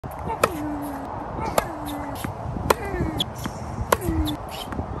Hey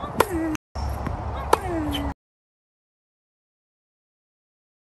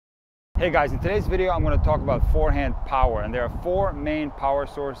guys, in today's video I'm going to talk about forehand power, and there are four main power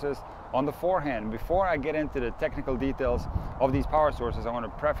sources on the forehand. Before I get into the technical details of these power sources, I want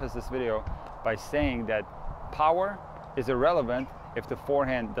to preface this video by saying that power is irrelevant if the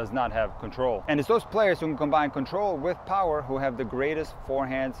forehand does not have control. And it's those players who can combine control with power who have the greatest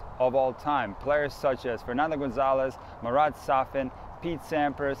forehands of all time. Players such as Fernando Gonzalez, Marat Safin, Pete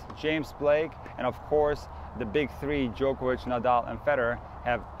Sampras, James Blake, and of course the big three, Djokovic, Nadal, and Federer,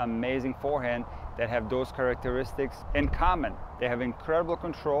 have amazing forehand that have those characteristics in common. They have incredible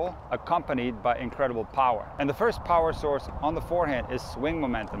control accompanied by incredible power. And the first power source on the forehand is swing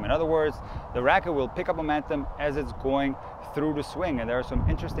momentum. In other words, the racket will pick up momentum as it's going through the swing, and there are some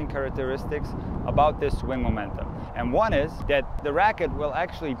interesting characteristics about this swing momentum. And one is that the racket will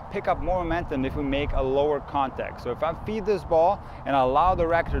actually pick up more momentum if we make a lower contact. So if I feed this ball and allow the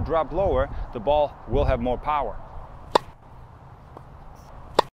racket to drop lower, the ball will have more power.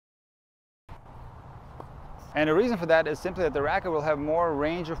 And the reason for that is simply that the racket will have more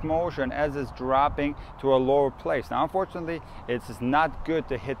range of motion as it's dropping to a lower place. Now, unfortunately, it's not good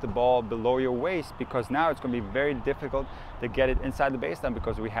to hit the ball below your waist, because now it's going to be very difficult to get it inside the baseline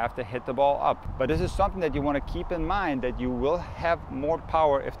because we have to hit the ball up. But this is something that you want to keep in mind, that you will have more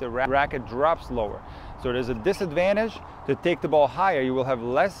power if the racket drops lower. So there's a disadvantage to take the ball higher. You will have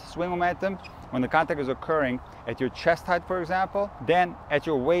less swing momentum when the contact is occurring at your chest height, for example, than at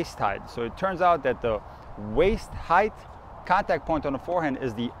your waist height. So it turns out that the waist height contact point on the forehand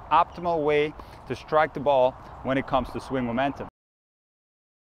is the optimal way to strike the ball when it comes to swing momentum.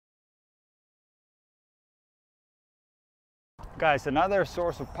 Guys, another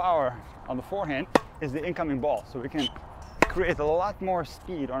source of power on the forehand is the incoming ball. So we can create a lot more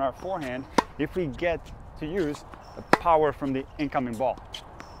speed on our forehand if we get to use the power from the incoming ball.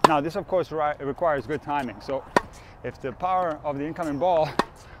 Now, this of course requires good timing. So if the power of the incoming ball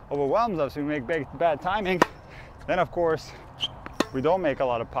overwhelms us, we make bad timing, then of course we don't make a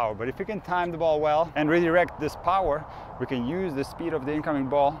lot of power. But if we can time the ball well and redirect this power, we can use the speed of the incoming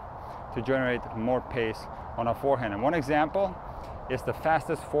ball to generate more pace on our forehand. And one example is the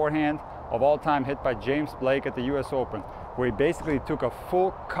fastest forehand of all time hit by James Blake at the US Open, where he basically took a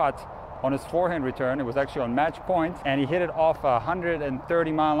full cut on his forehand return. It was actually on match point, and he hit it off a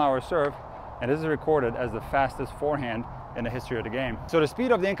 130-mile-an-hour serve, and this is recorded as the fastest forehand in the history of the game. So the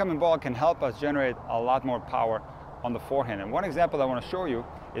speed of the incoming ball can help us generate a lot more power on the forehand. And one example I want to show you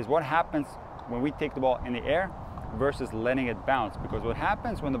is what happens when we take the ball in the air versus letting it bounce. Because what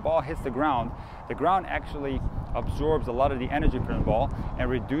happens when the ball hits the ground actually absorbs a lot of the energy from the ball and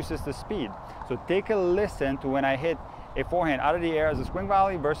reduces the speed. So take a listen to when I hit a forehand out of the air as a swing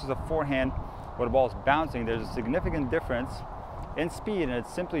volley versus a forehand where the ball is bouncing. There's a significant difference in speed, and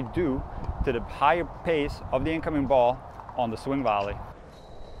it's simply due to the higher pace of the incoming ball on the swing volley.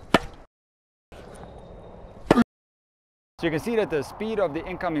 So you can see that the speed of the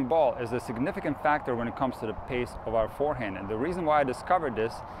incoming ball is a significant factor when it comes to the pace of our forehand. And the reason why I discovered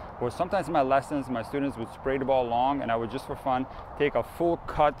this was sometimes in my lessons, my students would spray the ball long, and I would just for fun take a full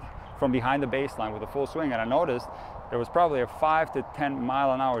cut from behind the baseline with a full swing. And I noticed there was probably a 5 to 10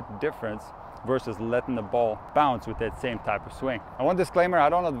 mile-an-hour difference versus letting the ball bounce with that same type of swing. And one disclaimer, I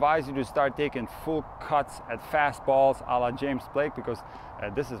don't advise you to start taking full cuts at fast balls a la James Blake, because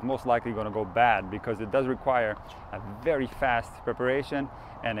this is most likely going to go bad, because it does require a very fast preparation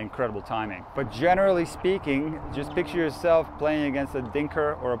and incredible timing. But generally speaking, just picture yourself playing against a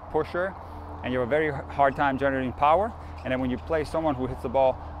dinker or a pusher, and you have a very hard time generating power. And then when you play someone who hits the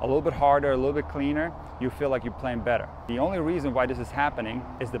ball a little bit harder, a little bit cleaner, you feel like you're playing better. The only reason why this is happening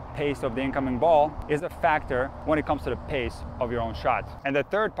is the pace of the incoming ball is a factor when it comes to the pace of your own shot. And the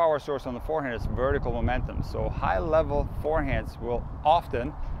third power source on the forehand is vertical momentum. So high-level forehands will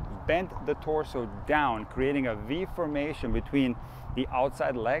often bend the torso down, creating a V formation between the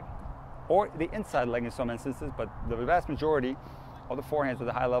outside leg or the inside leg in some instances, but the vast majority of the forehands with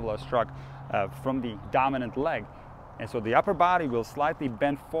a high level are struck from the dominant leg. And so the upper body will slightly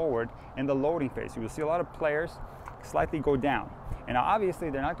bend forward in the loading phase. You will see a lot of players slightly go down. And now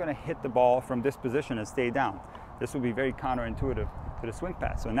obviously they're not going to hit the ball from this position and stay down. This will be very counterintuitive to the swing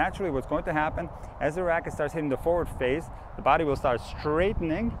path. So naturally what's going to happen, as the racket starts hitting the forward phase, the body will start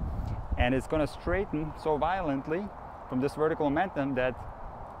straightening, and it's going to straighten so violently from this vertical momentum that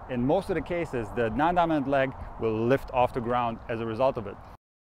in most of the cases the non-dominant leg will lift off the ground as a result of it.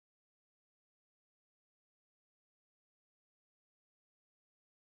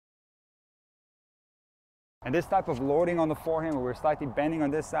 And this type of loading on the forehand where we're slightly bending on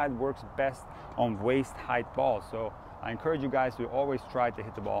this side works best on waist height balls. So I encourage you guys to always try to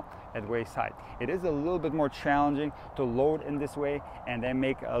hit the ball at waist height. It is a little bit more challenging to load in this way and then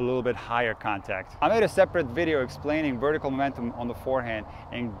make a little bit higher contact. I made a separate video explaining vertical momentum on the forehand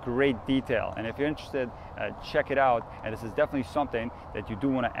in great detail. And if you're interested, check it out. And this is definitely something that you do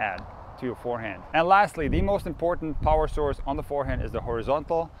want to add to your forehand. And lastly, the most important power source on the forehand is the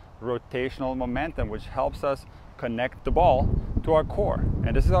horizontal rotational momentum, which helps us connect the ball to our core.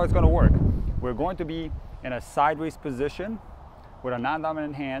 And this is how it's going to work. We're going to be in a sideways position with a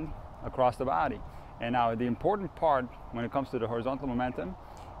non-dominant hand across the body. And now the important part when it comes to the horizontal momentum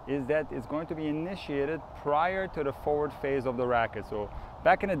is that it's going to be initiated prior to the forward phase of the racket. So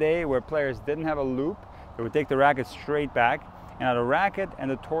back in the day where players didn't have a loop, they would take the racket straight back, and now the racket and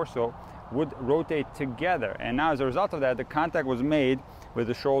the torso would rotate together. And now as a result of that, the contact was made with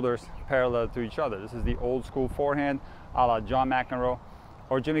the shoulders parallel to each other. This is the old school forehand a la John McEnroe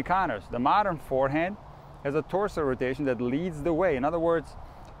or Jimmy Connors. The modern forehand has a torso rotation that leads the way. In other words,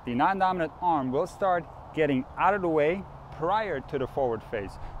 the non-dominant arm will start getting out of the way prior to the forward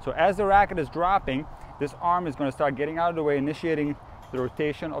phase. So as the racket is dropping, this arm is going to start getting out of the way, initiating the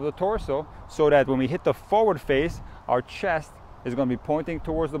rotation of the torso, so that when we hit the forward phase, our chest is going to be pointing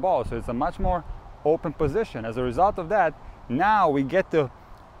towards the ball. So it's a much more open position. As a result of that, now we get to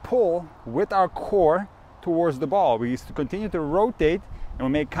pull with our core towards the ball. We continue to rotate and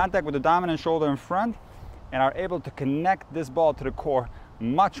we make contact with the dominant shoulder in front and are able to connect this ball to the core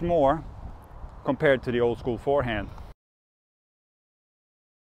much more compared to the old school forehand.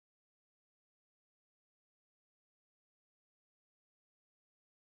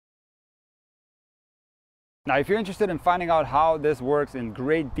 Now, if you're interested in finding out how this works in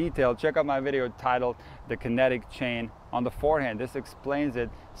great detail, check out my video titled The Kinetic Chain on the Forehand. This explains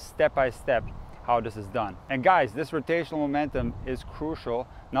it step by step how this is done. And guys, this rotational momentum is crucial,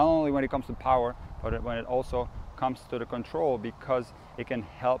 not only when it comes to power, but when it also comes to the control, because it can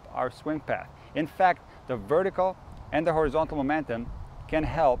help our swing path. In fact, the vertical and the horizontal momentum can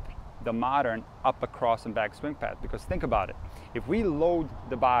help the modern up, across, and back swing path. Because think about it. If we load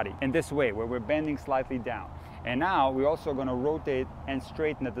the body in this way, where we're bending slightly down, and now we're also going to rotate and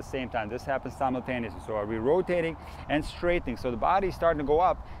straighten at the same time. This happens simultaneously. So are we rotating and straightening? So the body's starting to go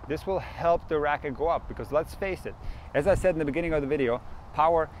up. This will help the racket go up, because let's face it, as I said in the beginning of the video,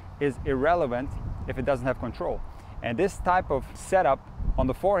 power is irrelevant if it doesn't have control. And this type of setup on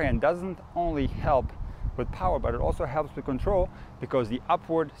the forehand doesn't only help with power, but it also helps with control, because the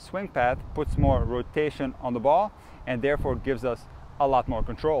upward swing path puts more rotation on the ball and therefore gives us a lot more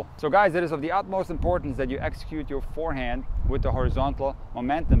control. So guys, it is of the utmost importance that you execute your forehand with the horizontal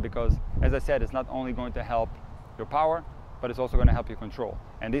momentum, because as I said, it's not only going to help your power, but it's also going to help you control.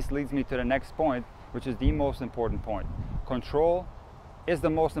 And this leads me to the next point, which is the most important point. Control is the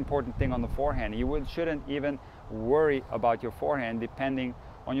most important thing on the forehand. You shouldn't even worry about your forehand depending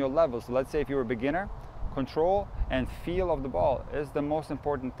on your level. So let's say if you're a beginner, control and feel of the ball is the most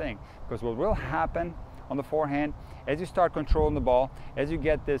important thing, because what will happen on the forehand, as you start controlling the ball, as you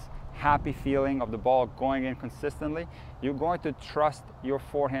get this happy feeling of the ball going in consistently, you're going to trust your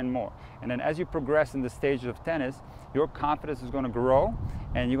forehand more. And then as you progress in the stages of tennis, your confidence is going to grow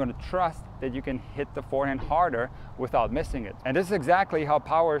and you're going to trust that you can hit the forehand harder without missing it. And this is exactly how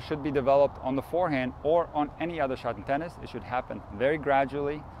power should be developed on the forehand or on any other shot in tennis. It should happen very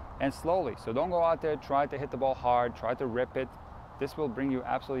gradually and slowly. So don't go out there, try to hit the ball hard, try to rip it. This will bring you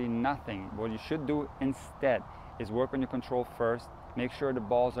absolutely nothing. What you should do instead is work on your control first, make sure the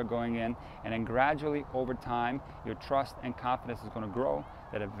balls are going in, and then gradually over time, your trust and confidence is going to grow,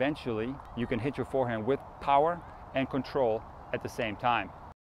 that eventually you can hit your forehand with power and control at the same time.